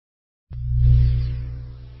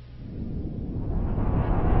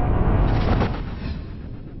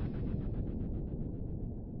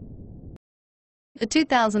The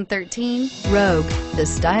 2013 Rogue. The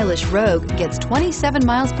stylish Rogue gets 27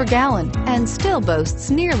 miles per gallon and still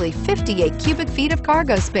boasts nearly 58 cubic feet of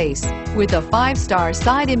cargo space. With a 5-star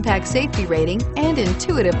side impact safety rating and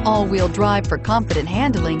intuitive all-wheel drive for confident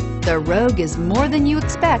handling, the Rogue is more than you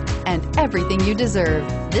expect and everything you deserve.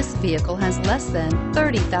 This vehicle has less than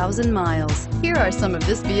 30,000 miles. Here are some of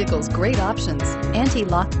this vehicle's great options: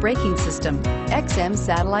 anti-lock braking system, XM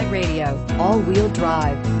satellite radio, all-wheel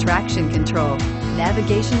drive, traction control,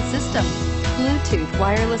 navigation system, Bluetooth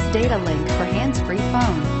wireless data link for hands-free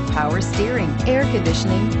phone, power steering, air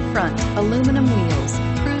conditioning, front aluminum wheels,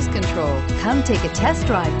 cruise control. Come take a test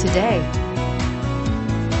drive today.